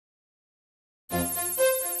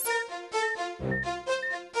Here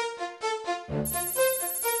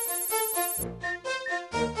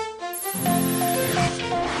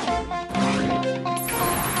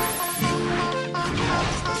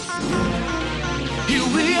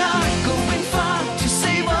we are, going far to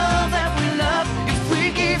save all that we love. If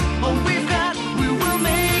we give all we've got, we will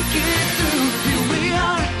make it through. Here we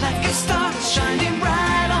are, like a star, shining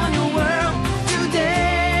bright on your world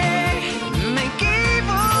today. Make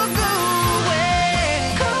evil go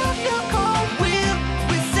away. Call your call, we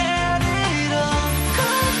set it all.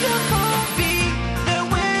 Call your call, be there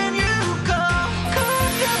when you call. Call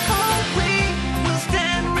your call, we will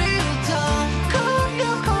stand real tall. Call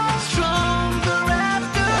your call, stronger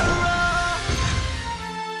after all.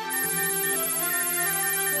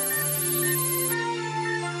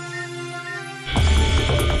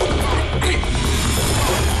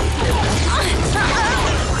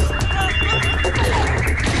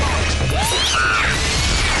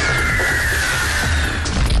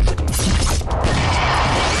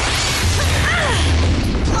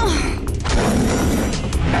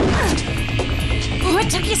 What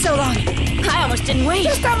took you so long? I almost didn't wait.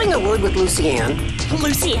 Just having a word with Lucienne.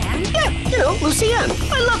 Lucienne? Yeah, you know, Lucienne.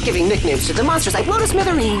 I love giving nicknames to the monsters I blow to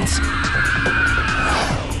smithereens.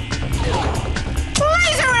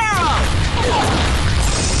 Laser arrow!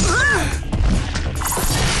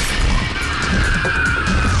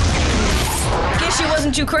 Guess she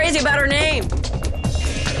wasn't too crazy about her name.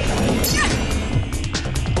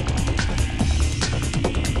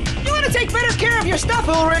 You want to take better care of your stuff,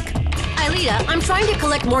 Ulrich. Aelita, I'm trying to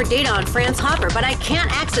collect more data on Franz Hopper, but I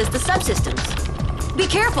can't access the subsystems. Be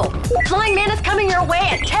careful. Flying Mana's coming your way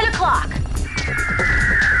at 10 o'clock.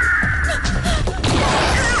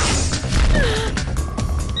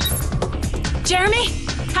 Jeremy,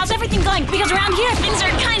 how's everything going? Because around here, things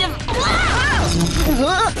are kind of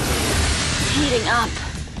heating up.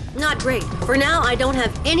 Not great. For now, I don't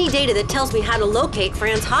have any data that tells me how to locate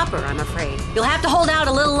Franz Hopper, I'm afraid. You'll have to hold out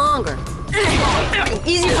a little longer.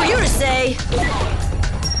 Easy for you to say.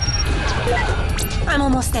 I'm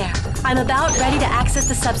almost there. I'm about ready to access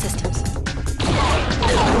the subsystems.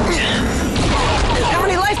 How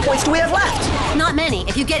many life points do we have left? Not many.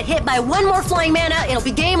 If you get hit by one more flying mana, it'll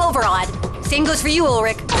be game over, Odd. Same goes for you,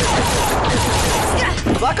 Ulrich.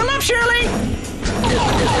 Buckle up, Shirley.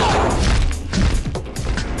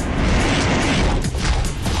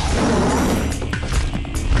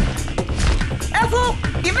 Ethel,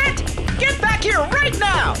 Yvette, get back here right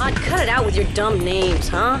now. Odd, cut it out with your dumb names,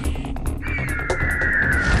 huh?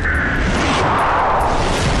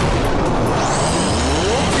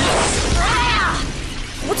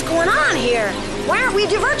 What's going on here? Why aren't we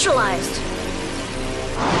devirtualized?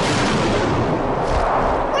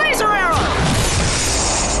 Laser arrow.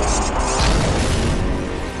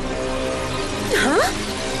 Huh?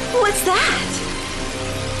 What's that?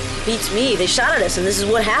 Beats me. They shot at us and this is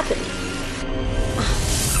what happened.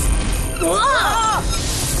 Whoa!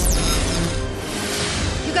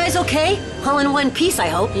 You guys okay? All in one piece, I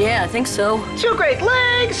hope. Yeah, I think so. 2 great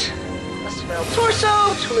legs, a swell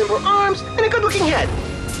torso, 2 limber arms, and a good-looking head.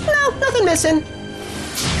 No, nothing missing.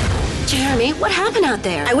 Jeremy, what happened out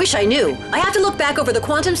there? I wish I knew. I have to look back over the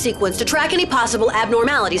quantum sequence to track any possible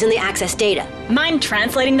abnormalities in the access data. Mind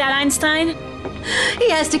translating that, Einstein? He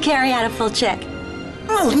has to carry out a full check.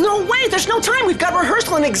 Oh, no way! There's no time! We've got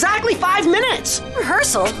rehearsal in exactly 5 minutes!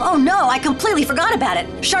 Rehearsal? Oh no, I completely forgot about it.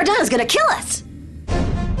 Chardin is gonna kill us.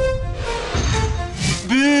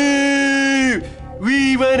 Boo!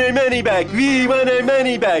 We want our money back! We want our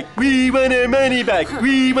money back! We want our money back!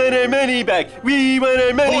 We want our money back! We want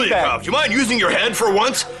our money Holy back! cow, do you mind using your head for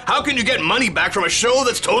once? How can you get money back from a show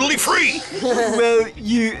that's totally free? Well,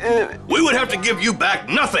 you, We would have to give you back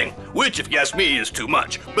nothing, which, if you ask me, is too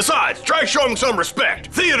much. Besides, try showing some respect.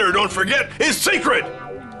 Theater, don't forget, is sacred!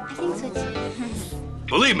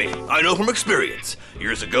 Believe me, I know from experience.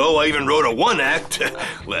 Years ago, I even wrote a one-act,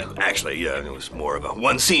 well, actually, it was more of a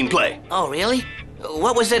one-scene play. Oh, really?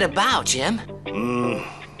 What was it about, Jim?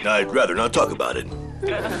 I'd rather not talk about it.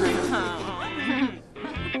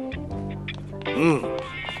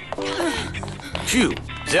 Phew,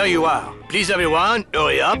 there you are. Please, everyone,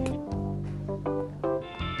 hurry up.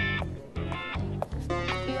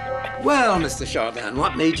 Well, Mr. Chardin,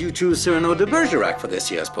 what made you choose Cyrano de Bergerac for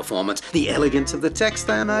this year's performance? The elegance of the text,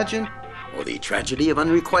 I imagine? Or the tragedy of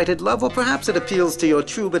unrequited love? Or perhaps it appeals to your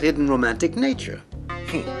true but hidden romantic nature?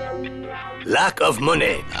 Lack of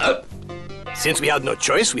money. Since we had no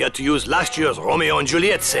choice, we had to use last year's Romeo and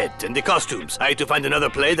Juliet set and the costumes. I had to find another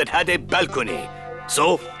play that had a balcony.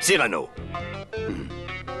 So, Cyrano.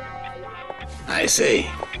 I see.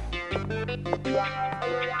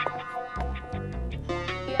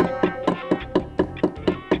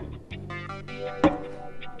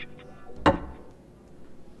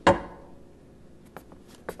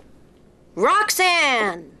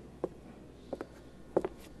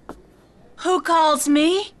 Who calls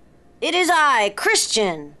me? It is I,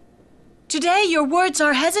 Christian. Today your words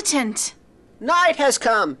are hesitant. Night has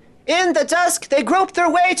come. In the dusk, they grope their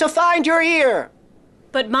way to find your ear.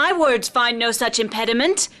 But my words find no such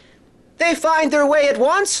impediment. They find their way at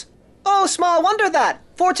once. Oh, small wonder that,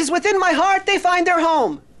 for 'tis within my heart they find their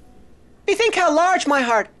home. Bethink how large my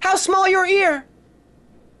heart, how small your ear.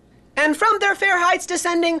 And from their fair heights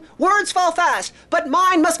descending, words fall fast, but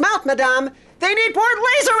mine must mount, madame. They need word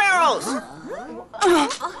laser arrows!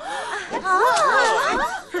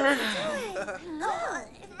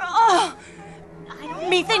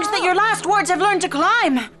 Methinks that your last words have learned to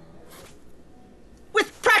climb.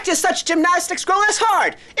 With practice, such gymnastics grow less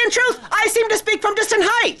hard. In truth, I seem to speak from distant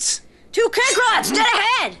heights. 2 kickrods, dead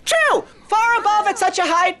ahead! True! Far above at such a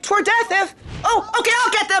height, 'twere death if... Oh, okay,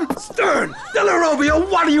 I'll get them! Stern! Della Robbia,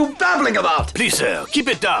 what are you babbling about? Please, sir, keep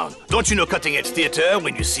it down. Don't you know cutting-edge theater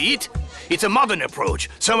when you see it? It's a modern approach,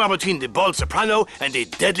 somewhere between the bald soprano and a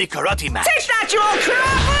deadly karate match. Take that, you old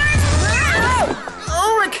crap!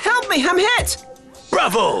 Ulrich, help me, I'm hit!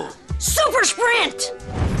 Bravo! Super sprint!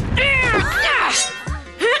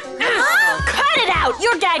 Cut it out!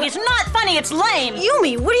 Your gag is not funny, it's lame!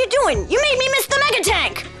 Yumi, what are you doing? You made me miss the mega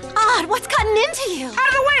tank! Odd, what's gotten into you? Out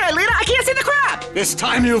of the way, Aelita, I can't see the crab! This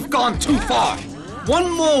time you've gone too far. One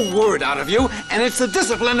more word out of you, and it's the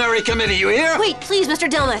disciplinary committee, you hear? Wait, please, Mr.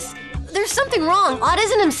 Delmas. There's something wrong. Odd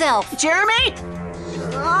isn't himself. Jeremy?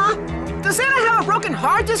 Does Santa have a broken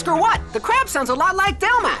hard disk or what? The crab sounds a lot like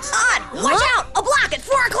Delmas. Odd, watch out! A block at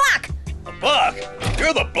 4 o'clock! A block?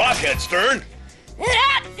 You're the blockhead, Stern.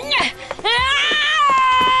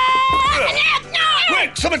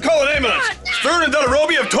 Quick, someone call an ambulance. Stern and Della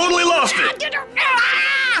Robbia have totally lost it.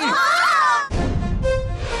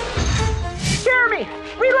 Jeremy,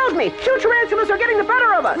 reload me! 2 tarantulas are getting the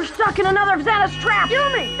better of us! We're stuck in another of Xana's traps!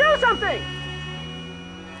 Yumi, do something!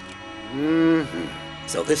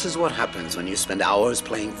 So this is what happens when you spend hours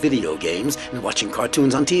playing video games and watching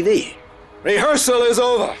cartoons on TV. Rehearsal is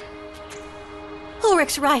over.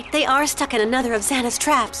 Ulrich's right. They are stuck in another of Xana's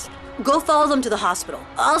traps. Go follow them to the hospital.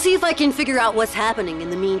 I'll see if I can figure out what's happening in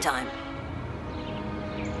the meantime.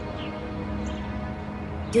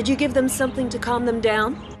 Did you give them something to calm them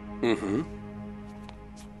down? Mm-hmm.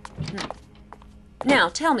 Now,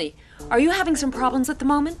 tell me, are you having some problems at the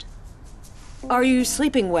moment? Are you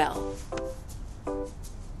sleeping well?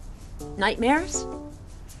 Nightmares?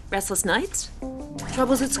 Restless nights?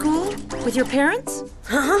 Troubles at school? With your parents?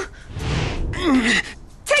 Huh?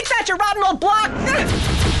 Take that, you rotten old block!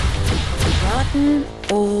 Rotten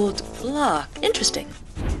old block. Interesting.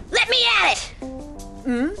 Let me at it!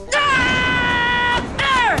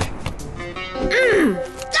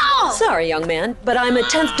 Sorry, young man, but I'm a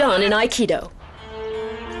 10th Dan in Aikido.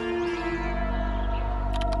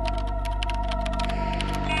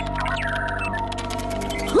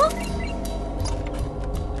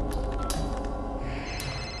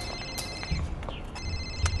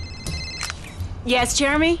 Yes,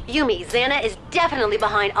 Jeremy? Yumi, Xana is definitely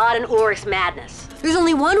behind Odd and Ulrich's madness. There's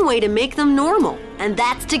only one way to make them normal, and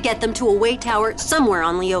that's to get them to a way tower somewhere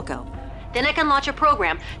on LYOKO. Then I can launch a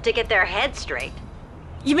program to get their heads straight.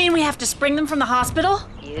 You mean we have to spring them from the hospital?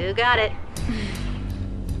 You got it.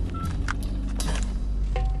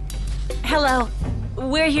 Hello.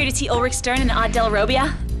 We're here to see Ulrich Stern and Odd Della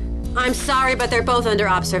Robbia. I'm sorry, but they're both under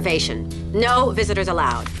observation. No visitors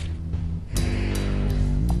allowed.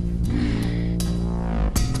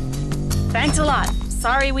 Thanks a lot.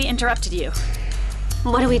 Sorry we interrupted you.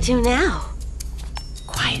 What do we do now?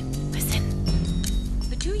 Quiet. Listen.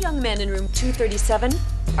 The 2 young men in room 237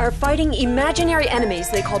 are fighting imaginary enemies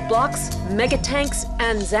they call blocks, mega tanks,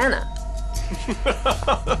 and Xana.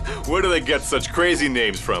 Where do they get such crazy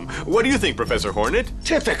names from? What do you think, Professor Hornet?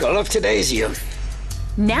 Typical of today's youth.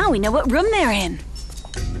 Now we know what room they're in.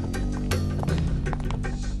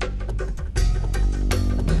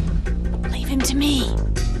 Leave him to me.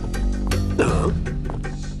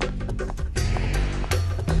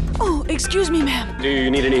 Oh, excuse me, ma'am. Do you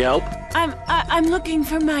need any help? I'm looking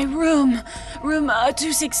for my room. Room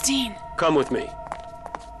 216. Come with me.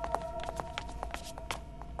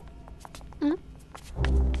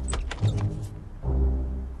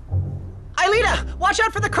 Aelita, watch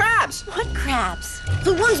out for the crabs! What crabs?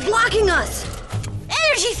 The ones blocking us!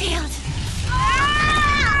 Energy field!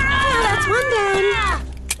 That's one down.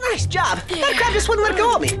 Nice job. That crab just wouldn't let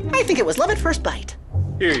go of me. I think it was love at first bite.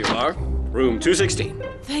 Here you are. Room 216.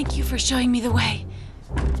 Thank you for showing me the way.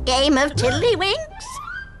 Game of tiddlywinks?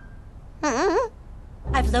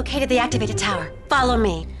 I've located the activated tower. Follow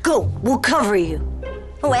me. Go. We'll cover you.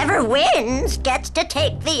 Whoever wins gets to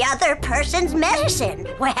take the other person's medicine.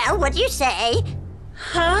 Well, what do you say?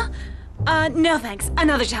 Huh? No thanks.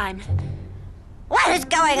 Another time. What is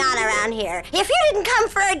going on around here? If you didn't come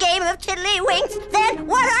for a game of tiddlywinks, then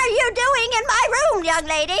what are you doing in my room, young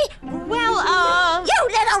lady? Well, You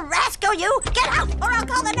little rascal, you! Get out, or I'll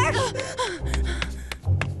call the nurse!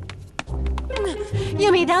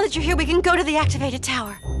 Yumi, now that you're here, we can go to the activated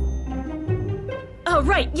tower. Oh,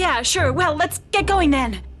 right, yeah, sure. Well, let's get going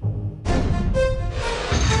then.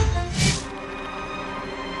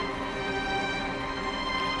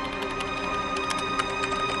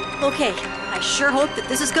 Okay, I sure hope that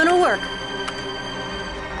this is gonna work.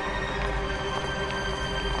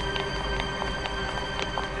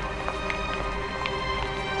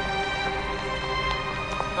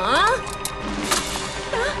 Huh?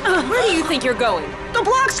 Where do you think you're going? The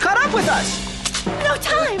block's caught up with us! No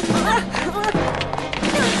time!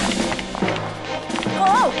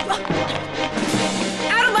 Oh!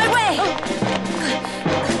 Out of my way!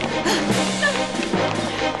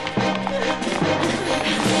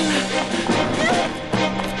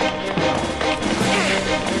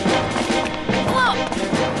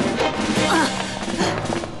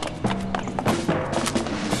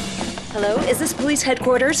 Hello, is this police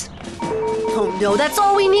headquarters? Oh no, that's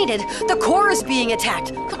all we needed. The core is being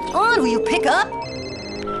attacked. Come on, will you pick up?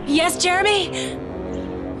 Yes, Jeremy?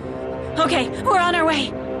 Okay, we're on our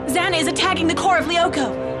way. Zan is attacking the core of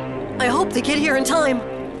LYOKO. I hope they get here in time.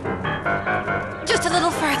 Just a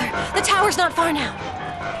little further. The tower's not far now.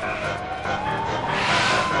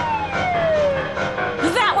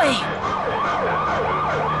 That way!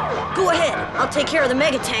 Go ahead. I'll take care of the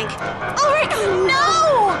mega tank. All right, no!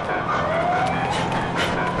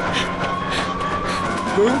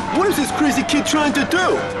 What is this crazy kid trying to do?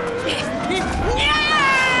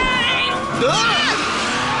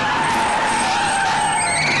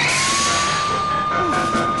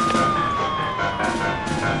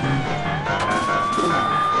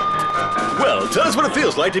 Well, tell us what it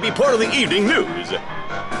feels like to be part of the evening news.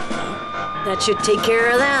 That should take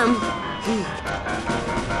care of them.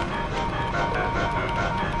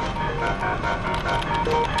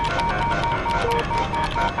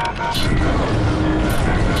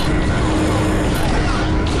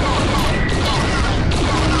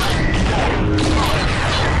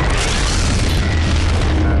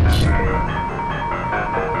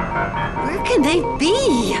 Where can they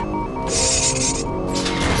be?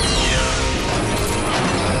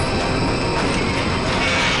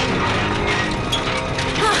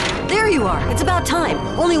 There you are. It's about time.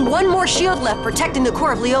 Only one more shield left protecting the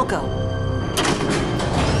core of LYOKO.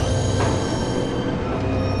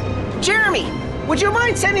 Jeremy, would you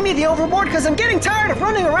mind sending me the overboard? Because I'm getting tired of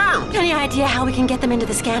running around. Any idea how we can get them into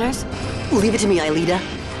the scanners? Leave it to me, Aelita.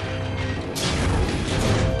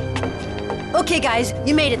 Okay, guys,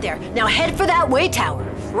 you made it there. Now head for that way tower.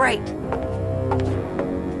 Right.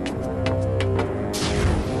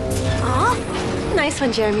 Aw, nice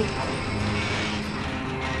one, Jeremy.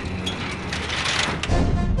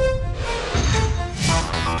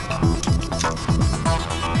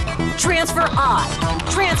 Transfer Odd.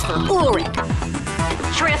 Transfer Ulrich.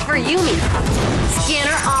 Transfer Yumi.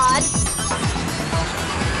 Scanner Odd.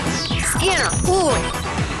 Scanner Ulrich.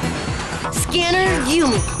 Scanner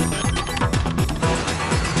Yumi.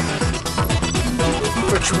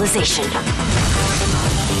 Virtualization.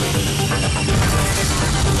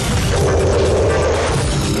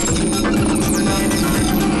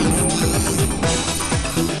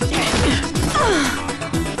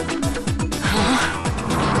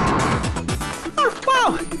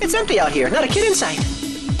 Wow, it's empty out here. Not a kid in sight.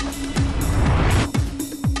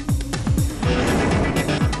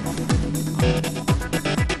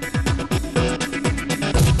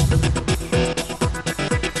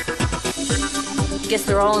 Guess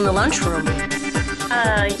they're all in the lunchroom.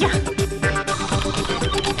 Yeah.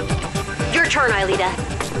 Your turn, Aelita.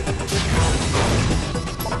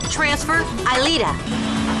 Transfer, Aelita.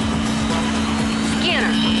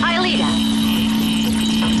 Scanner, Aelita.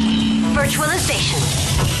 Virtualization.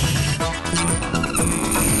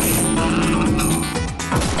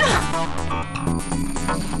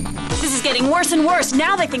 This is getting worse and worse.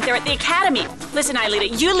 Now they think they're at the academy. Listen,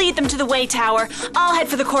 Aelita, you lead them to the way tower. I'll head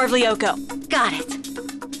for the core of LYOKO. Got it.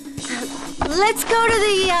 Let's go to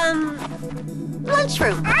the,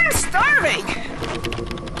 lunchroom. I'm starving!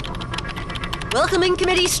 Welcoming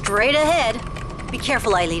committee straight ahead. Be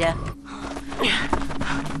careful, Aelita.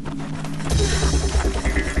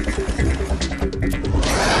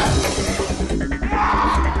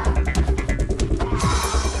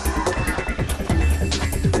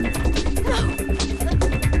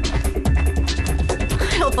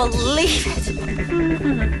 I don't believe it.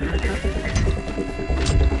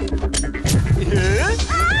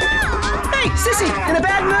 Hey, Sissy, in a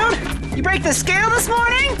bad mood? You break the scale this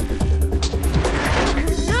morning?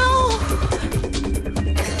 No!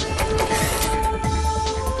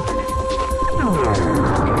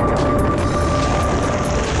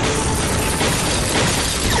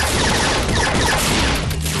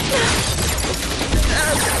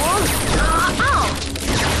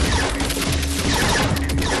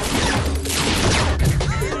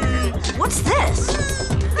 What's this?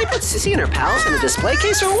 They put Sissy and her pals in a display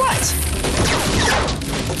case or what?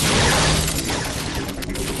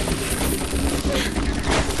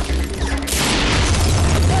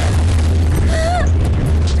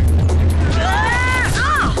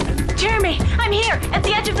 Jeremy, I'm here, at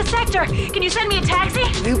the edge of the sector. Can you send me a taxi?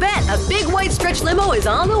 You bet. A big white stretch limo is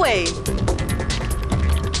on the way.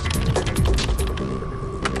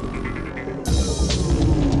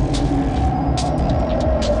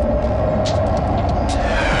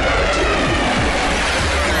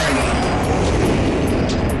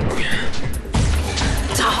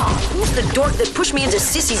 Who's the dork that pushed me into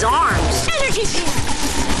Sissy's arms? Energy field!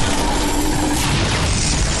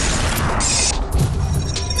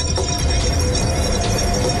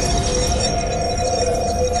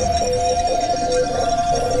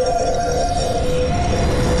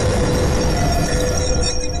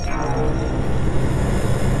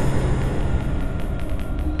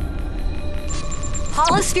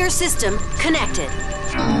 Holosphere system connected.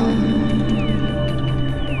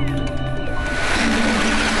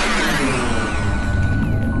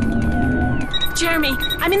 Jeremy,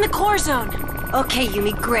 I'm in the core zone. Okay,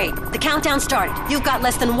 Yumi, great. The countdown started. You've got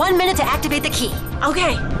less than 1 minute to activate the key.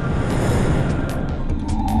 Okay.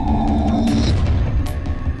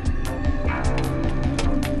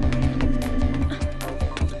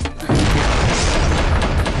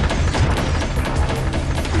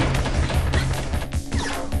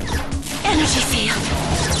 Energy field.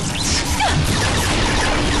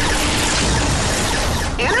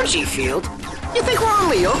 Energy field? You think we're on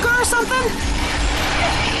LYOKO or something?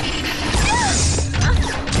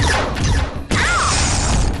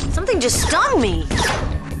 Something just stung me.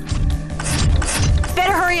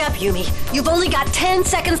 Better hurry up, Yumi. You've only got 10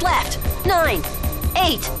 seconds left. 9,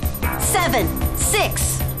 8, 7,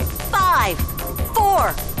 6, 5,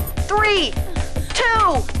 4, 3, 2,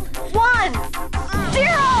 1,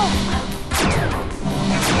 0!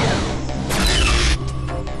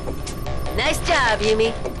 Nice job,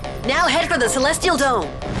 Yumi. Now head for the Celestial Dome.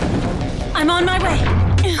 I'm on my way.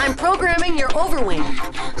 I'm programming your overwing.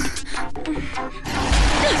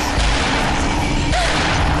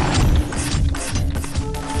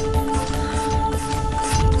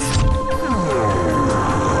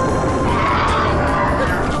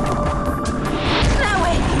 That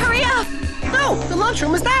way! Hurry up! No, the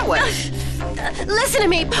lunchroom is that way. Listen to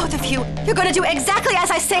me, both of you. You're gonna do exactly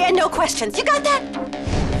as I say and no questions. You got that?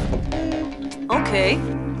 Okay.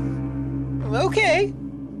 Okay.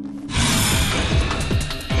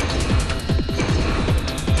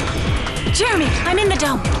 Jeremy, I'm in the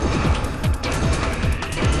dome.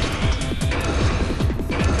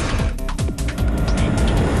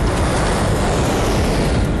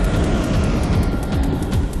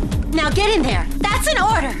 Now get in there. That's an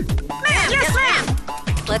order. Ma'am! Yes, ma'am!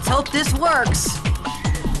 Let's hope this works.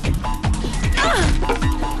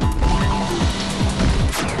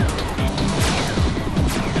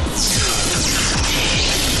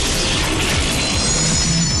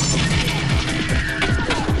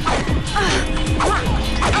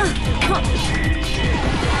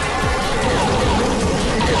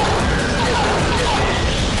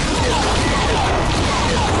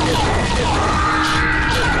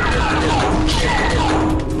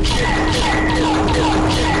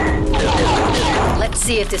 Let's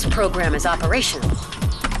see if this program is operational.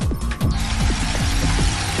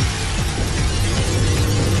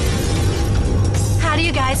 How do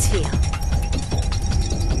you guys feel?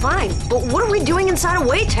 Fine, but what are we doing inside a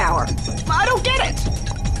weight tower? I don't get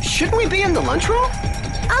it. Shouldn't we be in the lunchroom?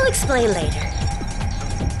 I'll explain later.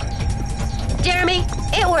 Jeremy,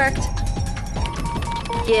 it worked.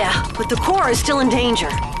 Yeah, but the core is still in danger.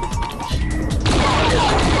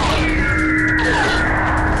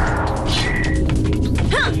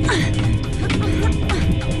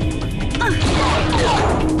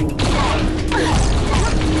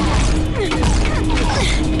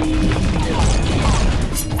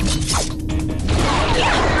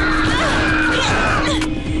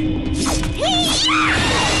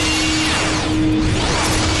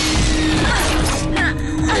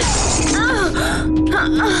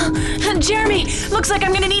 Jeremy, looks like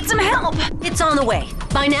I'm gonna need some help. It's on the way.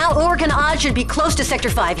 By now, Ulrich and Odd should be close to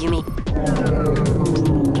Sector 5, Yumi.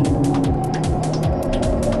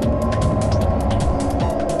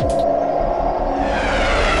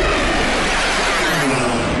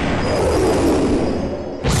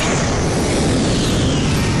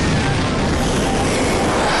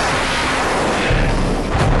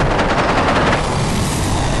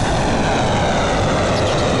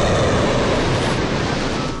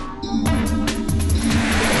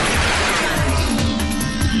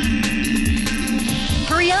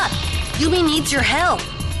 needs your help.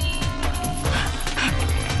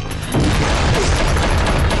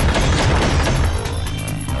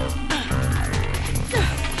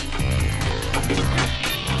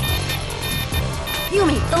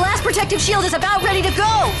 Yumi, the last protective shield is about ready to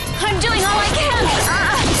go. I'm doing all I can.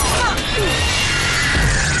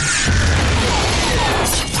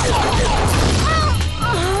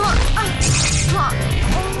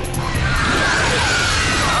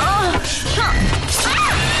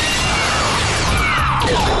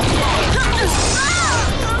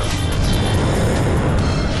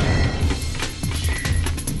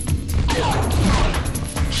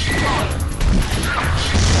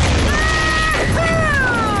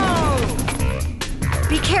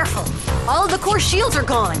 Be careful. All of the core shields are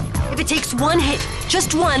gone. If it takes one hit,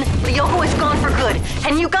 just one, LYOKO is gone for good.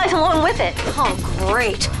 And you guys along with it. Oh,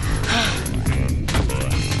 great.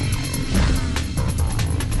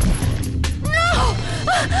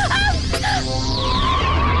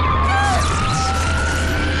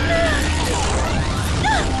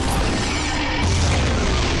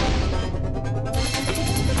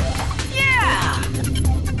 Yeah!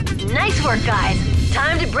 Nice work, guys.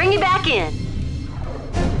 Time to bring you back in.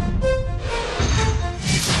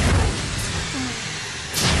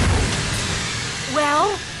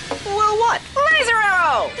 Well, what? Laser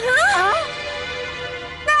arrow!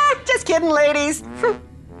 Nah, just kidding, ladies.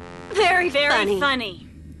 Very, very Funny. funny.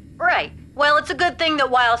 Right. Well, it's a good thing that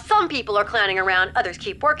while some people are clowning around, others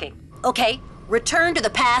keep working. Okay, return to the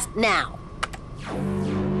past now.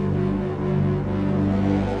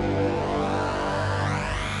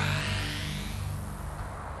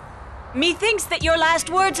 Methinks that your last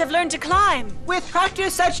words have learned to climb. With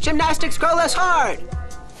practice, such gymnastics grow less hard.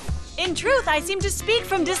 In truth, I seem to speak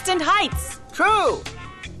from distant heights. True.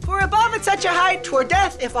 For above at such a height, 'twere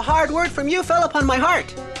death if a hard word from you fell upon my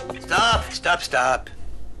heart. Stop.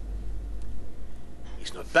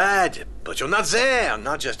 It's not bad, but you're not there.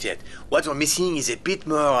 Not just yet. What we're missing is a bit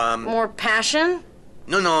more, More passion?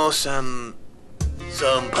 No, some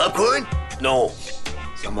popcorn? No.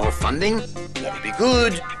 Some more funding? That would be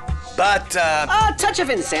good, but, A touch of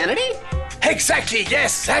insanity? Exactly,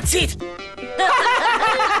 yes, that's it!